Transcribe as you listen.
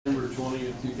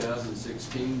20th,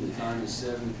 2016. The time is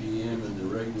 7 p.m. and the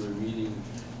regular meeting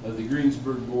of the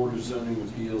Greensburg Board of Zoning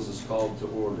Appeals is called to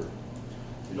order.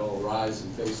 You'd all rise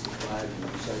and face the flag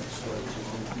and recite the pledge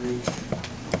on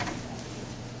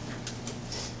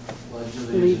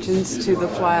 3. Allegiance to the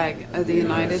flag of the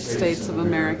United States of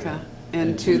America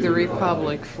and to the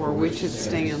republic for which it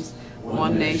stands,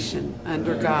 one nation,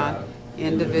 under God,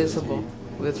 indivisible,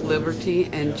 with liberty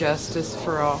and justice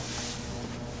for all.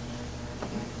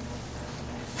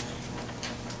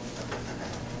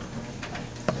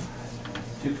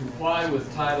 To comply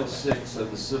with Title VI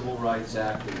of the Civil Rights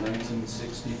Act of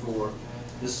 1964,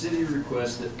 the city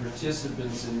requests that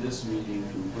participants in this meeting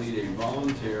complete a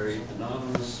voluntary,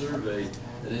 anonymous survey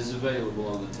that is available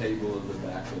on the table at the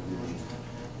back of the room.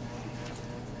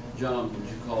 John, would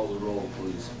you call the roll,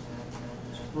 please?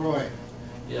 Roy.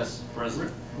 Yes,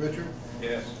 present. Richard.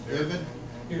 Yes. David.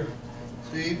 Here.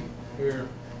 Steve. Here.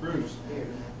 Bruce.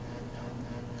 Here.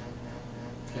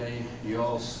 Okay, you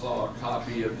all saw a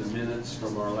copy of the minutes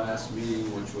from our last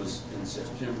meeting, which was in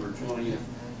September 20th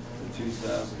of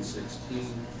 2016.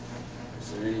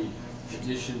 Is there any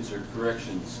additions or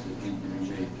corrections that need to be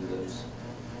made to those?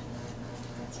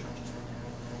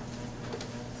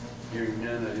 Hearing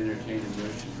none, I'd entertain a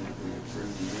motion that we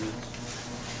approve the minutes.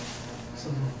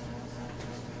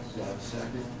 Got a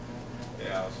second?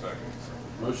 Yeah, I'll second.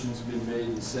 Motion's been made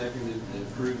and seconded to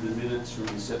approve the minutes from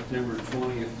the September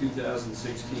 20th,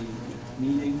 2016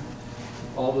 meeting.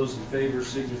 All those in favor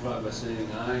signify by saying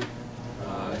aye.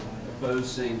 Aye. Opposed,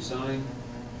 same sign.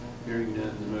 Hearing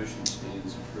none, the motion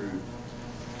stands approved.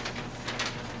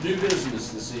 New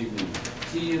business this evening.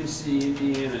 TMC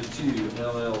Indiana 2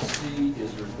 LLC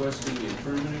is requesting a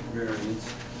permanent variance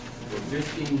for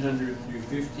 1500 through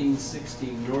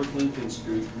 1516 North Lincoln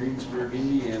Street, Greensburg,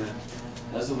 Indiana,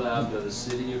 as allowed by the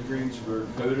City of Greensburg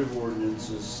Code of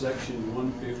Ordinances, Section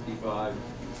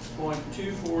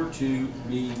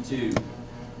 155.242B2.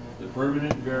 The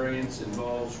permanent variance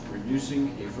involves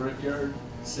reducing a front yard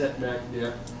setback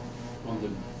depth on the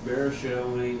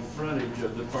Barachel Lane frontage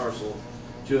of the parcel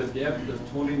to a depth of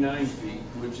 29 feet,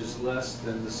 which is less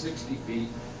than the 60 feet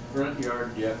front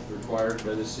yard depth required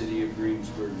by the City of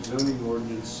Greensburg Zoning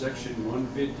Ordinance, Section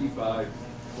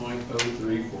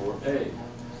 155.034A.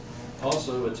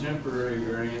 Also, a temporary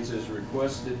variance is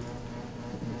requested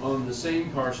on the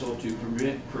same parcel to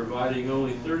permit providing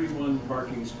only 31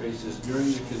 parking spaces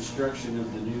during the construction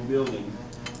of the new building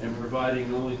and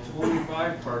providing only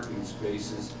 25 parking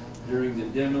spaces during the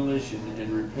demolition and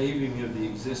repaving of the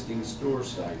existing store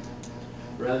site,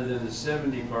 rather than the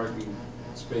 70 parking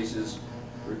spaces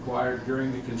required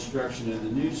during the construction of the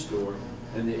new store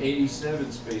and the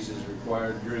 87 spaces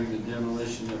required during the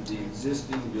demolition of the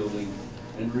existing building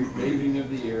and repaving of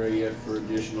the area for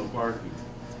additional parking.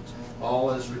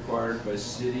 All as required by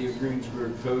City of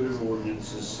Greensburg Code of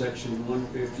Ordinances, Section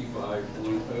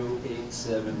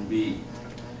 155.087B.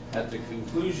 At the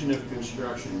conclusion of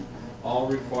construction, all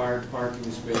required parking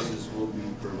spaces will be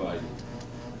provided.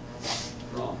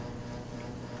 Ron.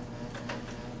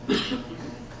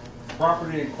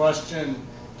 Property in question,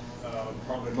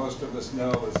 probably most of us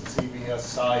know, is the CVS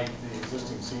site. The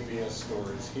existing CVS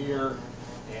store is here,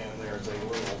 and there's a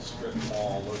little strip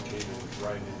mall located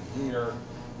right in here.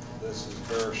 This is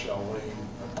Barachel Lane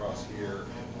across here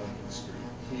and Lincoln Street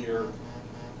here.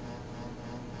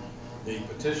 The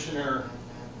petitioner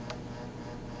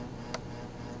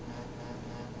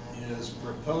is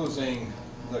proposing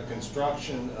the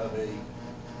construction of a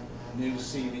new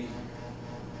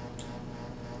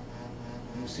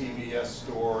CVS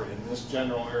store in this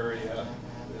general area.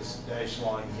 This dash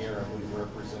line here, I believe,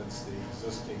 represents the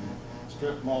existing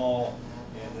strip mall,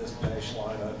 and this dash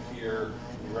line up here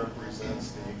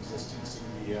represents the existing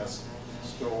CVS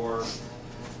store.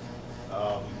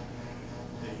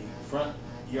 The front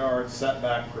yard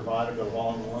setback provided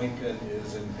along Lincoln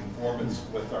is in conformance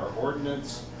with our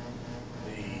ordinance.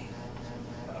 The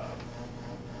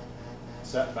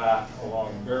setback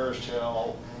along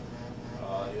Barachel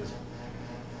is,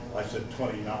 I said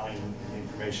 29 in the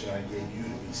information I gave you to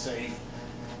be safe.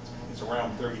 It's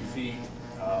around 30 feet.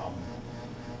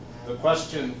 The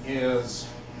question is,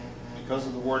 because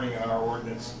of the wording in our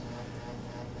ordinance,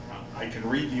 I can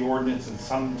read the ordinance, and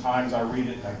sometimes I read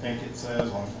it and I think it says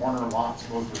on corner lots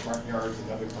both with front yards, and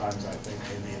other times I think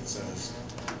maybe it says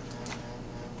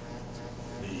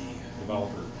the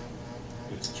developer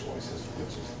gets a choice as to which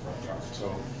is the front yard.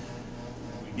 So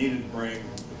we needed to bring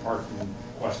the parking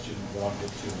question that I'll get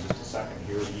to in just a second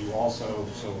here to you also,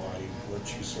 so I let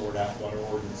you sort out what our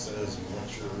ordinance says and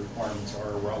what your requirements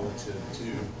are relative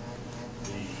to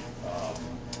the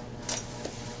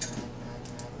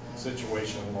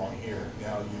situation along here.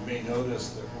 Now, you may notice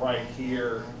that right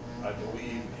here, I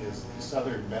believe, is the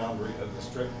southern boundary of the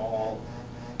strip mall,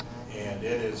 and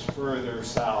it is further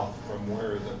south from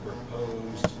where the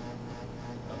proposed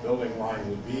building line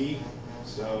would be.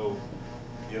 So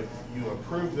if you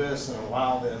approve this and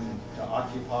allow them to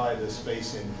occupy the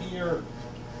space in here,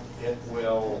 it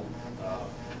will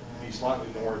be slightly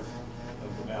north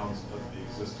of the bounds of the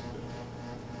existing building.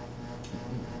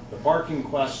 The parking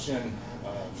question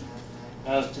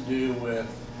has to do with,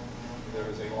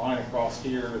 there's a line across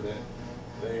here that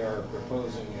they are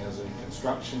proposing as a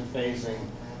construction phasing.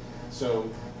 So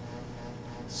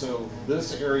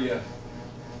this area,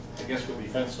 I guess, would be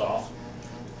fenced off,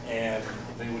 and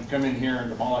they would come in here and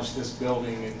demolish this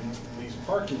building, and these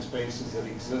parking spaces that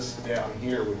exist down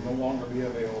here would no longer be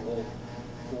available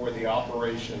for the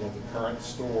operation of the current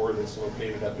store that's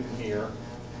located up in here.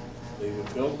 They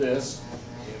would build this,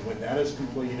 and when that is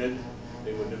completed,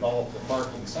 they would develop the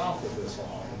parking south of this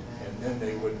line, and then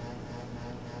they would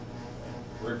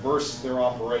reverse their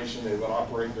operation. They would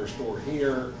operate their store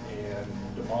here and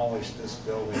demolish this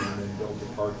building and then build the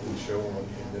parking shown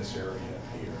in this area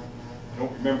here. I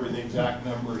don't remember the exact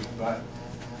numbers, but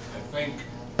I think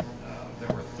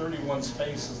there were 31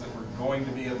 spaces that were going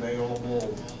to be available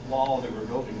while they were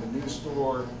building the new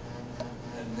store.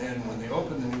 And then when they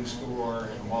opened the new store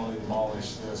and while they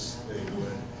demolished this, they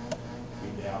would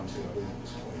be down to, I believe it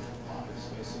was 25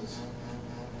 spaces.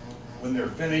 When they're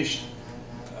finished,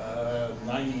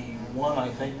 91, I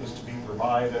think, was to be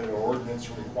provided. Our ordinance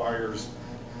requires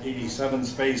 87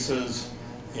 spaces,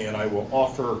 and I will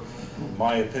offer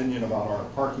my opinion about our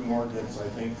parking ordinance. I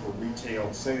think for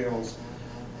retail sales,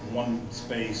 1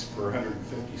 space per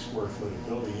 150 square foot of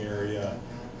building area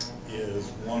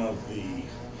is one of the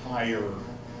higher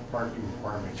parking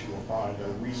requirements you will find. I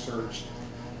researched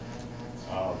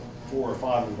 4 or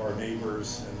 5 of our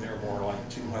neighbors, and they're more like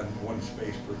 1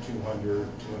 space per 200,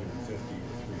 250,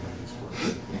 or 300 square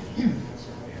foot building area, so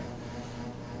they have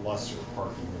lesser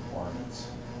parking requirements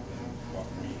than what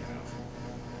we have.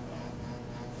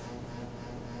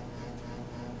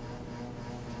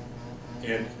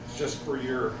 And just for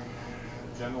your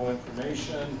general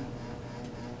information,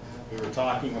 we were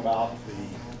talking about the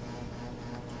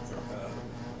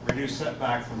reduced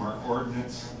setback from our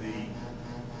ordinance.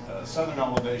 The southern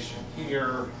elevation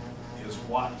here is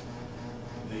what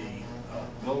the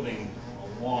building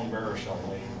along Barachel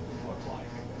Lane would look like.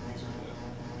 And then these are the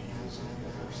views of the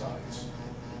other sides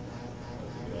of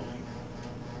the building.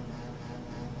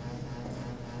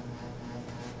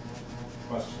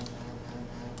 Questions?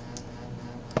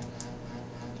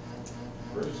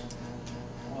 Bruce?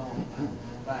 Well,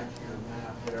 back to your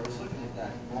map there, I was looking at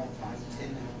that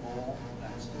multi-tenant mall,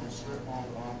 that still strip mall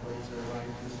that operates there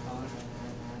right this time.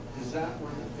 Is that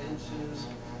where the fence is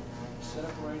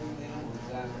separating them, or is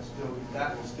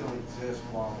that will still exist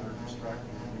while they're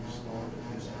constructing a new store that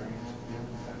this Variance is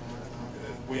given? Is that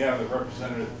correct? We have a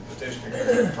representative petitioner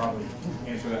who can probably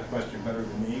answer that question better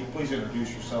than me. Please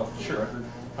introduce yourself for the record.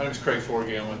 My name is Craig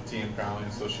Forgay. I'm with TM Crowley &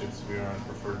 Associates. We are a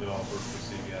preferred developer for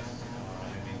CVS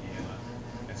in Indiana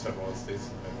and several other states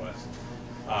in the Midwest.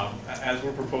 As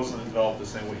we're proposing to develop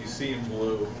this thing, what you see in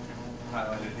blue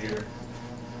highlighted here,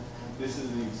 this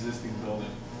is the existing building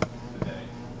today.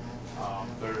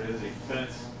 There is a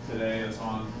fence today that's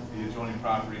on the adjoining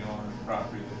property owner's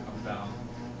property that comes down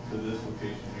to this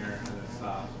location here and then it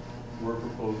stops. We're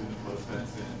proposing to put a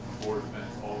fence in, a board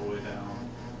fence all the way down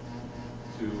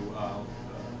to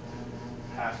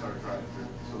past our drive-through,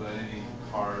 so that any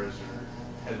cars or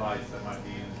headlights that might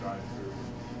be in the drive-through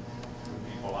would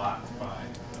be blocked by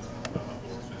a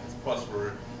board fence. Plus,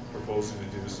 we're proposing to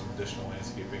do some additional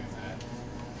landscaping in that.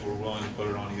 We're willing to put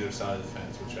it on either side of the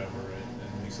fence, whichever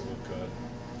it makes it look good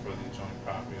for the adjoining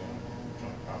property owner.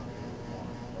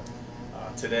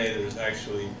 Today, there's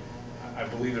actually, I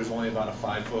believe there's only about a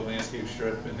 5-foot landscape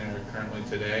strip in there currently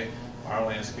today. Our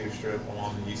landscape strip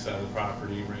along the east side of the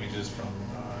property ranges from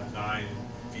 9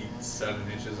 feet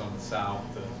 7 inches on the south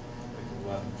to like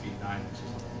 11 feet 9 inches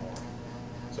on the north.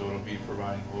 So it'll be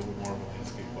providing a little bit more of a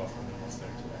landscape buffer than what's there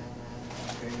today.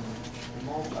 Okay, the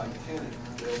multi-tenant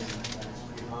building that's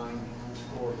behind the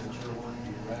store that you're wanting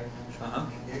to erect,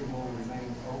 it will remain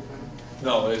open?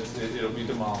 No, it'll be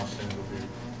demolished and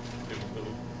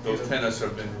those tenants are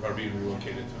being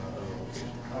relocated to another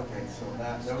location. Okay, so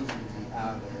those would be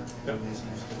out of there in this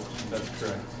new store? That's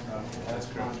correct. Okay, that's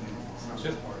correct.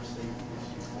 Some part of safety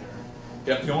issues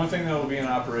there. Yep, the only thing that will be in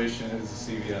operation is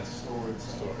the CVS Store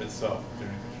itself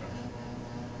during construction.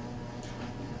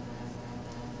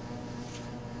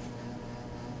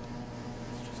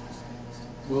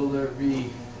 Will there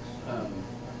be,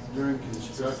 during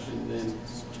construction then,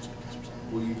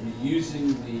 will you be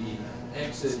using the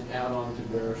exit out onto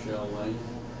Barachel Lane?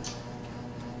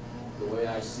 The way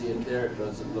I see it there, it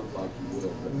doesn't look like you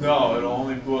will. But No, it'll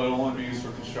only be used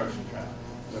for construction traffic.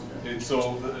 Okay.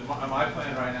 So my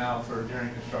plan right now for during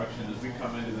construction is we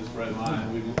come into this red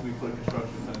line, we put a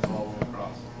construction fence all the way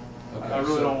across. Okay, I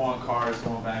really so- don't want cars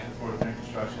going back and forth during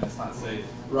construction, it's not safe.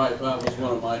 Right, that was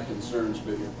one of my concerns,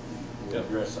 but you Yep.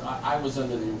 addressed. I was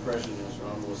under the impression, as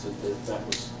Ron was, that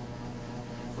was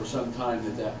for some time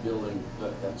that building,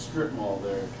 that strip mall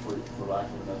there, for lack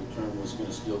of another term, was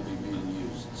gonna still be being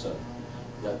used. So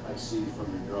that, I see from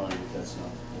your drawing that that's not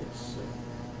the case, so.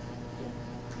 Okay.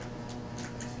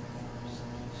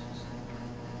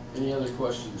 Any other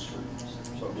questions for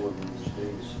board members,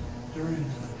 Davis? During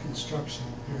the construction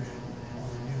period on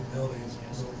the new buildings,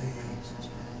 will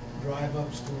the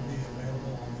drive-up still be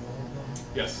available on the old building?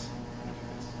 Yes.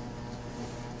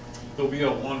 There'll be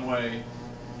a one-way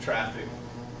traffic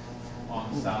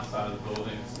on the south side of the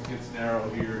building. It gets narrow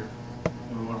here,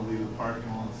 and we want to leave the parking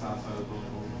on the south side of the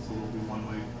building open, so there'll be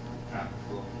one-way traffic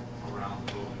flow around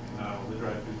the building. Now, the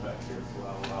drive-through's back here, so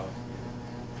that'll allow it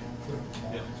to be.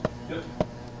 Yep. Yep.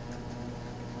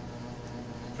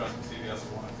 Trust me, CVS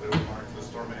will want to clear the mark. The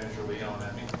store manager will be yelling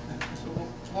at me. So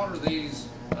what are these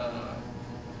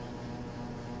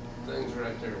things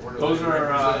right there? What are Those they are,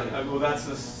 representing? well, that's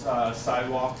the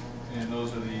sidewalk, and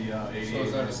those are the 88. So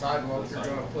is that a sidewalk you're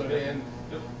gonna put Yep. in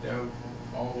Yep. down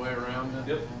all the way around it?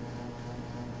 Yep.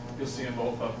 You'll see them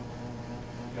both up.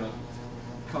 You know,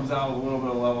 comes out with a little bit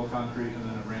of level concrete and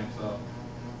then it ramps up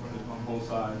on both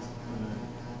sides, and then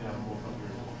you have them both up here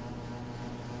as well.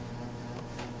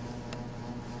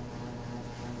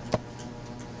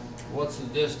 What's the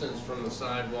distance from the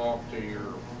sidewalk to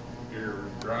your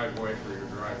driveway for your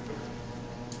drive-through?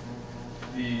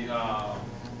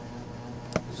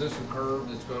 Is this a curve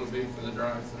that's gonna be for the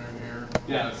drive-through here?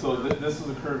 Yeah, so this is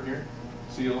a curve here.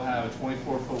 So you'll have a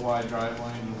 24-foot wide drive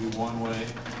lane, it'll be one way.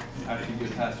 After you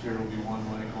get past here, it'll be one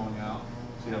way going out.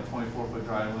 So you have 24-foot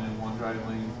drive lane, one drive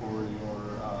lane for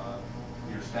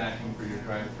your stacking for your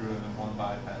drive-through, and then one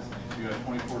bypass lane. So you have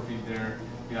 24 feet there.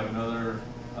 You have another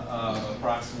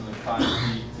approximately 5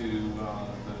 feet to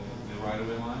the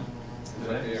right-of-way line. Is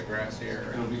that be a grassy area?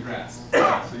 It'll be grass.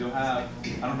 So you'll have,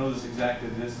 I don't know this exact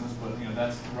distance, but you know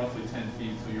that's roughly 10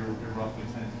 feet. So you're roughly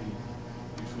 10 feet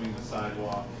between the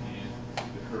sidewalk and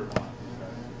the curb line.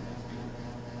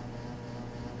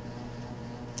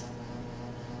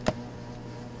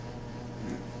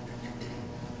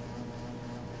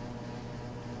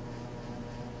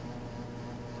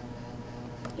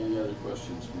 Any other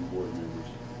questions from board members?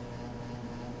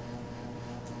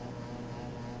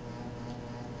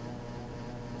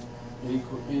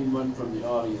 Anyone from the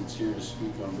audience here to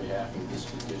speak on behalf of this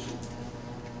petition?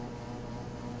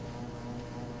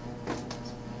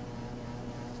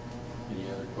 Any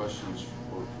other questions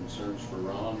or concerns for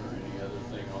Ron or any other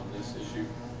thing on this issue?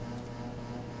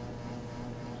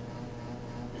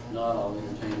 If not, I'll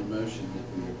entertain a motion that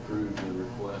we approve the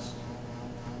request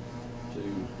to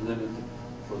limit,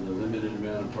 for the limited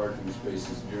amount of parking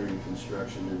spaces during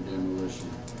construction and demolition,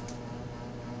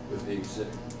 with the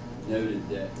noted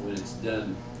that when it's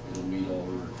done, it'll meet all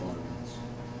the requirements.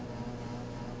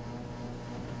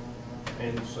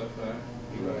 And setback,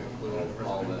 you gotta include everything?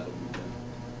 All that'll be done.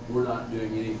 We're not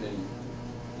doing anything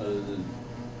other than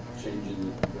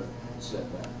changing the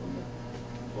setback from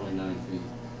the 29 feet.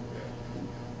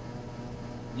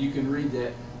 You can read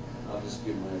that, I'll just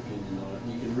give my opinion on it.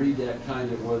 You can read that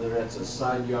kind of whether that's a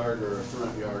side yard or a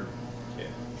front yard. Yeah.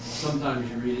 Sometimes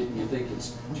you read it and you think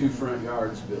it's 2 front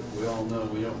yards, but we all know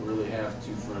we don't really have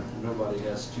 2 front, nobody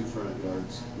has 2 front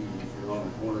yards. Even if you're on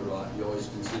a corner lot, you always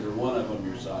consider one of them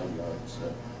your side yard,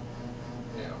 so.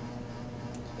 Yeah.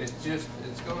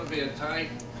 It's gonna be a tight,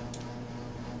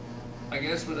 I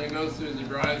guess when they go through the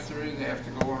drive-through, they have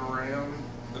to go around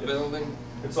the Yes. building.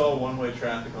 It's all one-way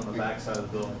traffic on the back side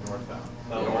of the building, northbound.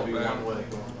 That'll all be Northbound. one way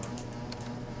going north.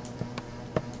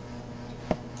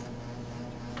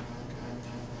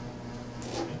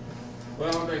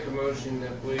 Well, I'll make a motion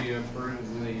that we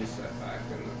approve the setback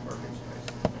in the parking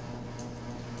space.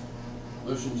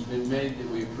 Motion's been made that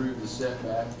we approve the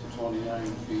setback to 29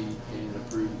 feet and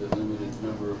approve the limited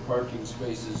number of parking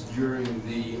spaces during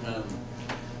the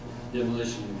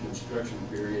demolition and construction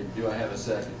period. Do I have a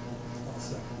second? I'll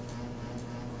second.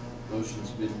 Motion's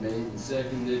been made and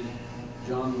seconded.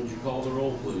 John, would you call the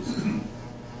roll, please?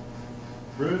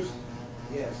 Bruce,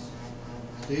 Yes.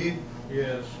 Steve,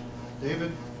 Yes.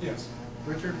 David, Yes.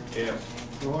 Richard, Yes.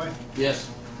 Roy, Yes.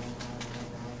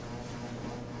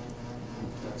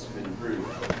 That's been approved.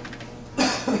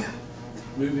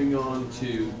 Moving on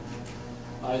to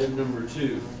item number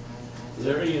 2.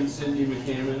 Larry and Cindy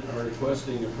McCamment are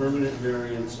requesting a permanent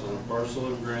variance on a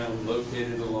parcel of ground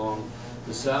located along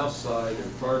the south side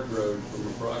of Park Road from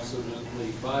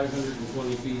approximately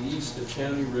 520 feet east of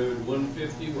County Road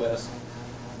 150 West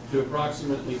to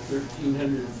approximately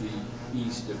 1,300 feet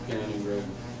east of County Road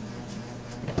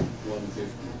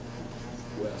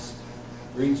 150 West,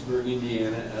 Greensburg,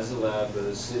 Indiana, as allowed by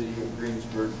the City of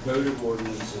Greensburg Code of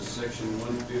Ordinances, Section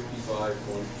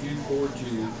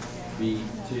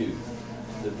 155.242B2.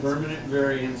 The permanent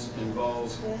variance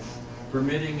involves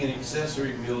permitting an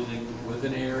accessory building with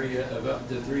an area of up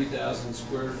to 3,000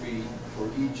 square feet for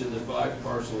each of the 5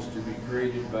 parcels to be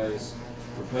created by a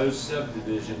proposed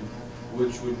subdivision,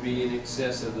 which would be in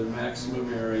excess of the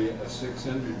maximum area of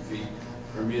 600 feet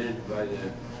permitted by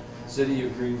the City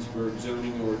of Greensburg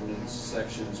zoning ordinance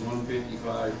sections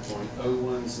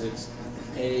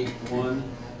 155.016A1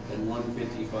 and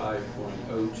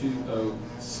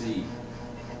 155.020C.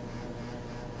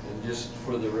 And just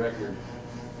for the record,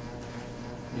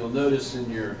 you'll notice in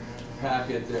your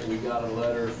packet that we got a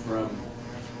letter from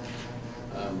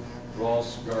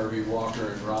Ross, Garvey, Walker,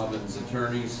 and Robbins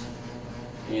attorneys,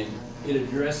 and it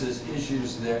addresses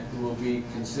issues that will be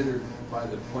considered by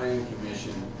the Plan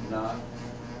Commission, not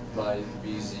by the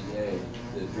BZA.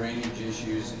 The drainage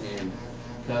issues and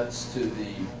cuts to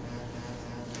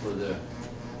for the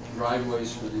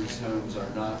driveways for these homes are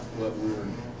not what we're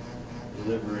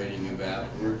deliberating about.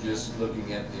 We're just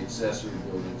looking at the accessory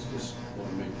buildings. Just want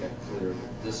to make that clear.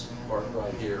 This part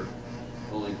right here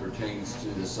only pertains to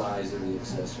the size of the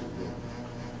accessory building.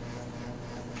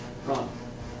 Ron?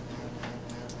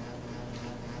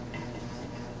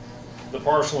 The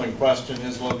parcel in question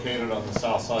is located on the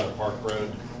south side of Park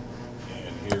Road,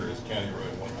 and here is County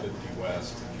Road 150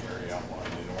 West, and the area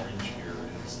outlined in orange here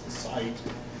is the site.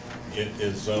 It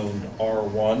is zoned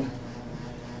R1.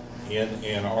 In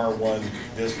an R1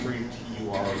 district,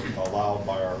 you are allowed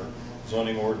by our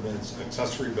zoning ordinance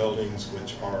accessory buildings,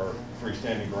 which are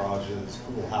freestanding garages,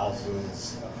 pool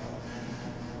houses,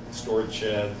 storage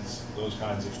sheds, those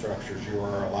kinds of structures. You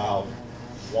are allowed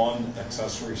 1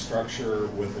 accessory structure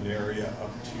with an area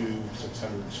up to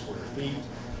 600 square feet.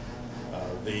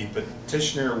 The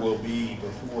petitioner will be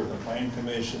before the Plan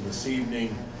Commission this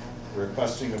evening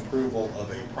requesting approval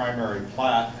of a primary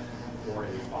plat for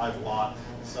a 5-lot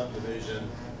subdivision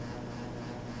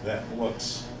that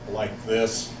looks like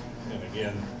this. And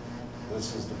again,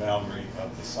 this is the boundary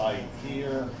of the site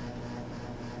here.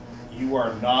 You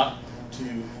are not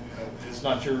to, it's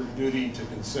not your duty to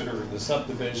consider the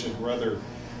subdivision, rather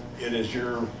it is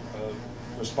your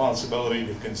responsibility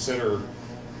to consider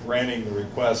granting the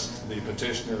request the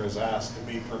petitioner is asked to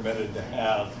be permitted to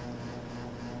have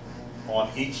on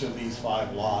each of these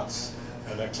 5 lots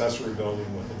an accessory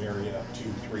building with an area up to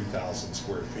 3,000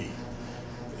 square feet.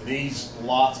 These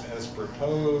lots as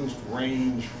proposed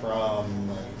range from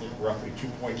I think roughly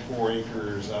 2.4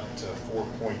 acres up to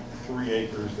 4.3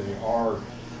 acres. They are,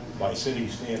 by city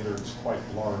standards, quite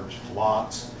large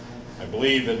lots. I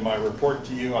believe in my report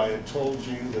to you I had told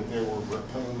you that there were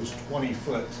proposed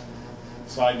 20-foot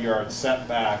side yard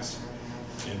setbacks.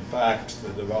 In fact,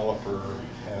 the developer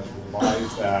has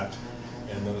revised that,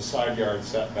 and those side yard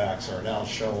setbacks are now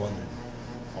shown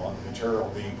on the material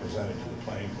being presented to the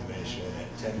Planning Commission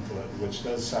at 10 foot, which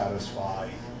does satisfy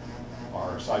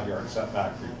our side yard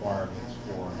setback requirements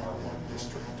for an R1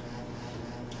 district.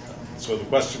 So the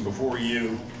question before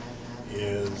you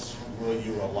is, will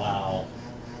you allow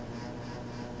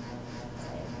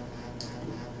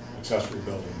accessory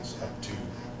buildings up to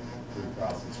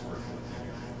 3,000 square foot in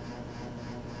area?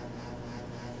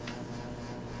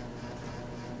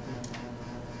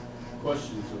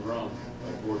 Questions of Ron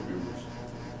by board members?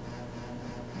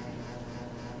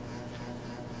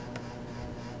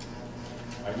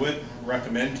 I would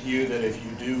recommend to you that if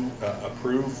you do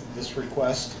approve this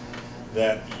request,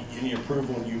 that any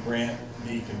approval you grant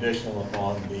be conditional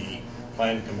upon the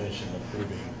Plan Commission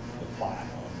approving the plat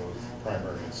on both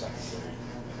primary and secondary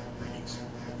readings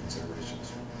and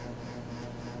considerations.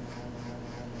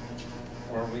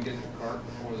 Or we get the cart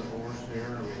before the horse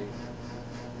here, I mean,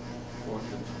 want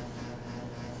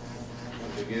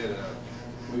to get a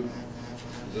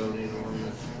zoning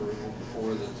ordinance approval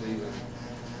before that's even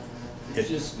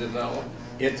just developed.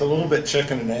 It's a little bit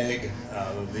chicken and egg.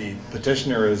 The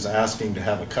petitioner is asking to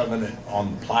have a covenant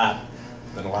on the plat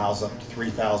that allows up to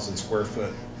 3,000 square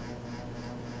foot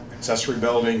accessory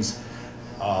buildings.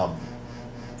 And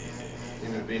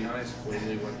it'd be nice if we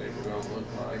knew what they were gonna look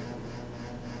like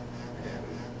and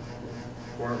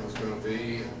where it was gonna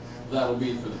be. That'll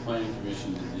be for the Planning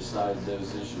Commission to decide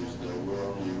those issues, though. We're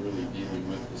only really dealing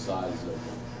with the size of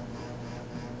them.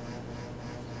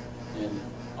 And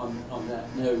on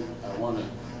that note, I want to,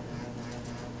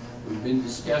 we've been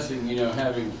discussing, you know,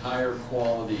 having higher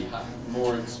quality,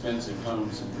 more expensive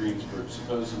homes in Greensburg.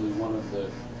 Supposedly one of the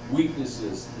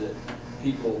weaknesses that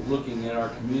people looking at our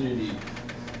community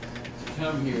to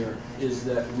come here is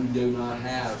that we do not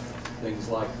have things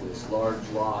like this, large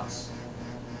lots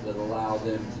that allow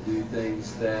them to do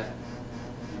things that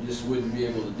you just wouldn't be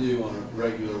able to do on a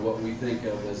regular, what we think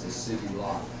of as a city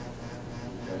lot.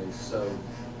 Okay, so,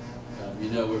 you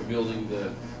know, we're building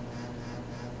the,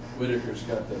 Whitaker's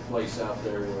got the place out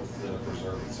there with the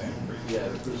Preserve at Sand Creek. Yeah,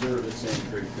 the preserve at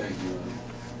Sand Creek, thank you.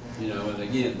 You know, and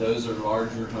again, those are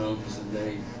larger homes and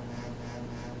they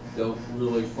don't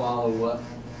really follow what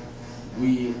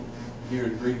we here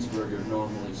in Greensburg have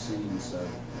normally seen. So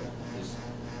just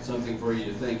something for you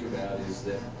to think about is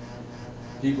that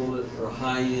people that are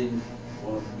high-end,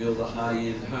 want to build a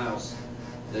high-end house,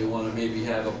 they want to maybe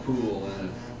have a pool and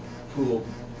a pool,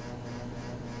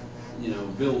 you know,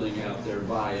 building out there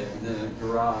by it, and then a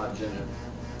garage and a,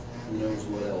 who knows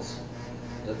what else.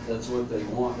 That's what they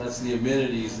want. That's the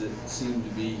amenities that seem to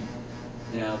be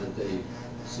now that they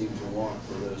seem to want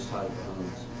for those type of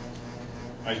homes.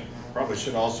 I probably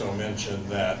should also mention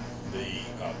that the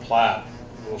plat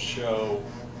will show,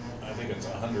 I think it's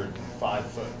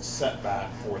 105-foot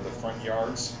setback for the front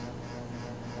yards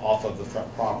off of the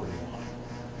front property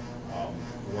line,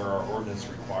 where our ordinance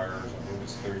requires, I believe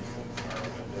it's 30 foot in our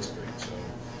urban district. So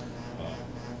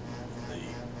the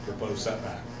proposed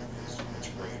setback is much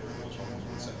greater. Those homes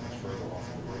would set much further off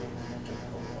of the road than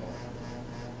typical development.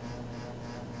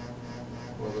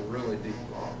 Well, they're really deep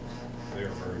lots. They are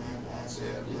very deep lots.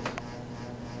 Yeah.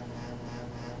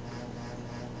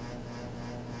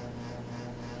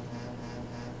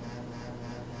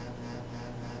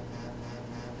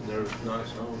 There's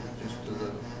nice homes just to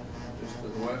the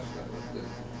west of it.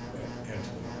 And to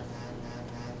the north.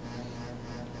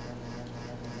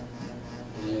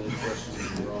 Any other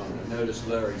questions, Ron? I noticed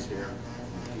Larry's here.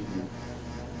 Keegan.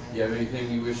 Do you have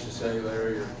anything you wish to say,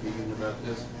 Larry or Keegan, about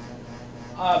this?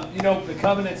 You know, the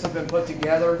covenants have been put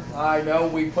together. I know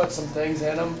we put some things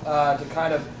in them to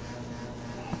kind of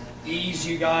ease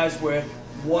you guys with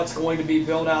what's going to be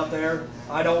built out there.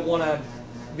 I don't want to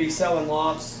be selling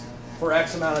lots for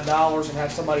X amount of dollars and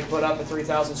have somebody put up a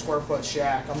 3,000 square foot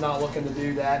shack. I'm not looking to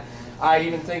do that. I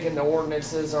even think in the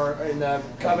ordinances or in the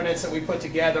covenants that we put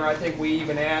together, I think we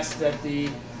even asked that the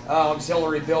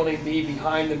auxiliary building be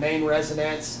behind the main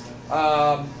residence,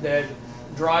 that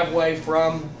driveway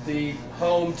from the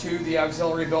home to the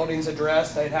auxiliary building's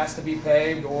address, that it has to be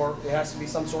paved, or it has to be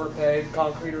some sort of paved,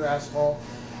 concrete or asphalt.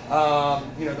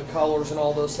 You know, the colors and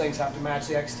all those things have to match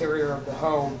the exterior of the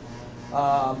home.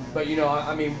 But you know,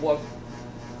 I mean,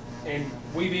 and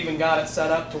we've even got it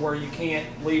set up to where you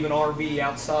can't leave an RV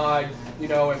outside. You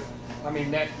know, if, I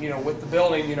mean, that, you know, with the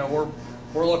building, you know,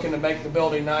 we're looking to make the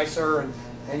building nicer and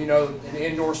you know, an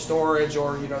indoor storage,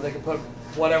 or, you know, they can put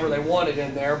whatever they wanted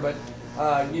in there, but,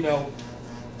 you know,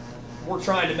 we're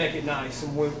trying to make it nice.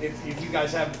 And if you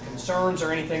guys have concerns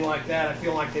or anything like that, I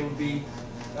feel like they would be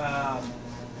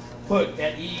put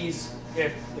at ease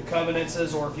if the covenants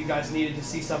is, or if you guys needed to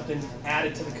see something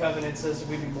added to the covenants,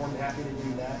 we'd be more than happy to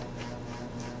do that.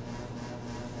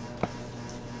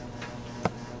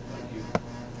 Thank you.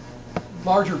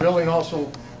 Larger building also,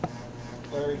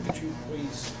 Larry, could you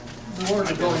please the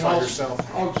larger building identify also,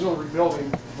 yourself? auxiliary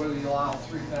building, whether you allow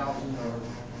 3,000 or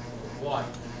what.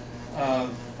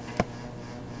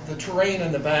 The terrain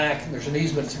in the back, there's an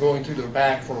easement going through the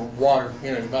back for water,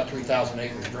 you know, about 3,000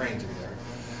 acres drain through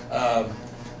there.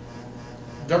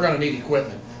 They're gonna need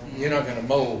equipment. You're not gonna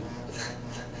mow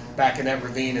back in that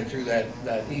ravine and through that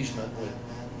easement with,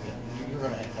 you know, you're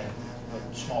gonna have to have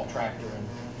a small tractor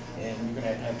and you're gonna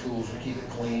have to have tools to keep it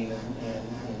clean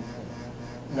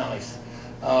and nice.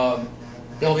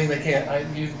 Building, they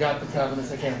can't, you've got the covenants,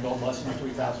 they can't build less than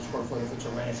 3,000 square foot. If it's a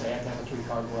ranch, they have to have a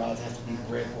 3-car garage, it has to be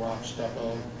brick, rock,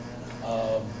 stucco.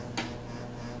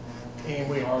 And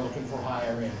we are looking for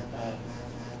higher end.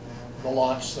 The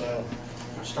lots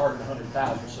start at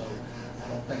 100,000, so I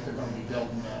don't think they're going to be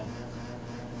building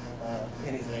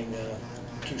anything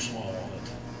too small on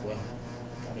it. Well,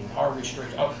 I mean, our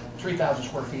restriction, 3,000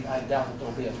 square feet, I doubt that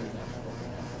there'll be a 3,000 square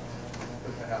feet.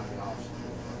 But they have the option.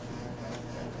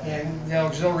 And the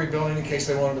auxiliary building, in case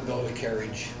they wanted to build a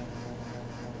carriage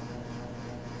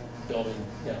building,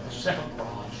 you know, a second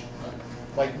garage,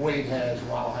 like Wade has,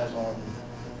 Wow has on.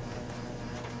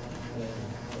 And,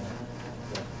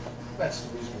 that's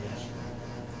the reason we asked.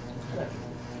 Thank you.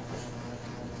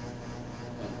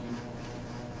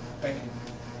 Thank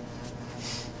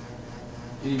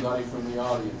you. Anybody from the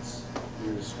audience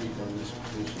here to speak on this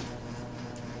petition?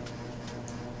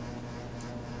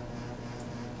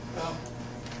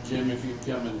 Jim, if you'd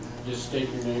come and just state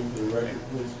your name for the record,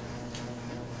 please.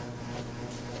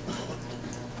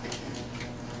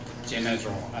 Jim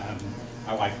Israel.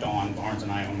 My wife Dawn Barnes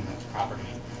and I own this property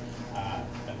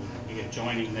that would be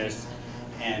adjoining this.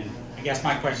 And I guess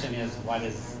my question is, why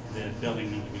does the building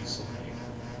need to be so big?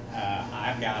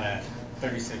 I've got a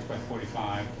 36 by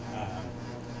 45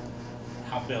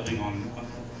 outbuilding on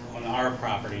our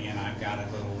property, and I've got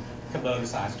a little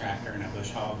Kubota-sized tractor and a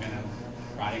bush hog and a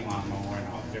riding lawnmower and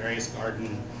all various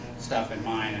garden stuff in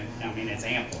mine. And, I mean, it's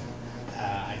ample.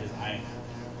 It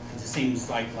just seems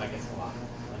like it's a lot.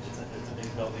 Like it's a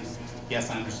big building.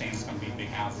 Yes, I understand it's going to be big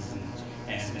houses and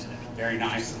very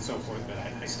nice and so forth, but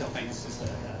I still think it's just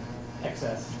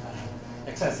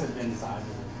excessive in size of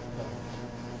the building.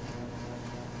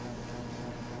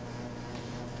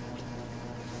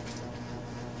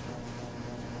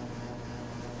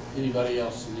 Anybody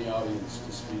else in the audience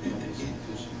to speak on this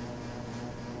petition?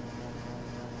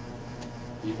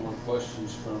 Any more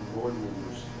questions from board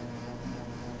members?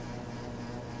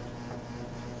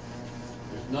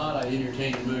 If not, I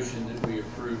entertain a motion that we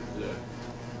approve the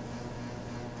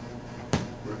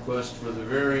request for the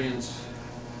variance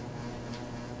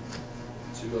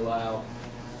to allow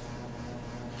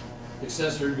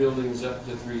accessory buildings up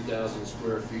to 3,000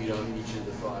 square feet on each of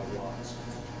the 5 lots.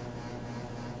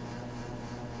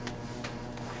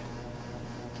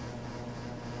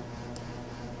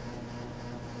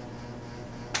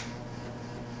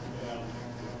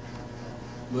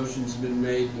 Motion's been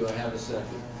made. Do I have a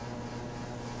second?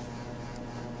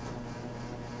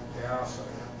 Yeah, I'll say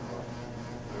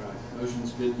All right.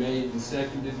 Motion's been made and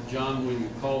seconded. John, will you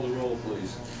call the roll,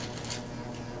 please?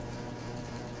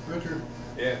 Richard,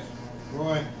 Yes.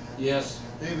 Roy, Yes.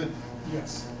 David,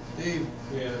 Yes. Steve,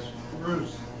 Yes.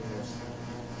 Bruce. Yes.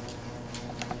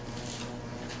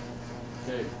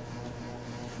 Okay.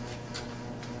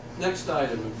 Next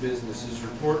item of business is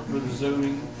report for the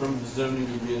zoning, from the zoning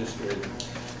administrator.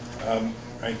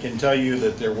 I can tell you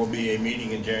that there will be a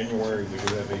meeting in January. We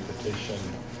do have a petition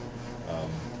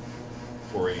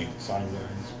for a sign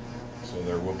variance. So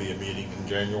there will be a meeting in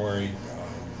January.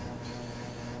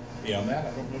 Beyond that,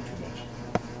 I don't know too much.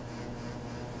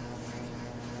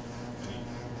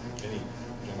 Any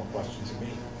general questions of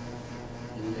me?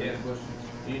 Any Yeah. other questions?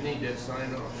 Do you need that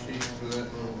sign-off sheet for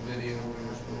that little video we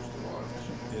were supposed to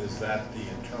watch? Is that the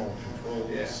internal controls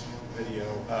Yeah. video?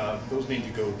 Those need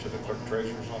to go to the clerk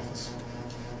treasurer's office.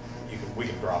 We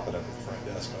can drop it at the front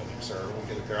desk, I think, Sarah. We'll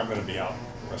get it there. I'm gonna be out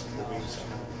the rest of the week, so.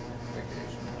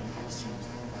 Vacation.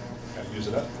 Gotta use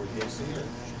it up for the AC or?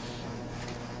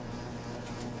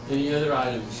 Any other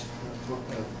items?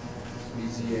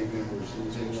 BZA members,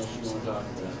 anything else you want to talk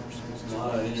about? If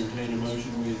not, I entertain a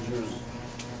motion, we adjourn.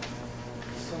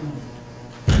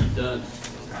 Done.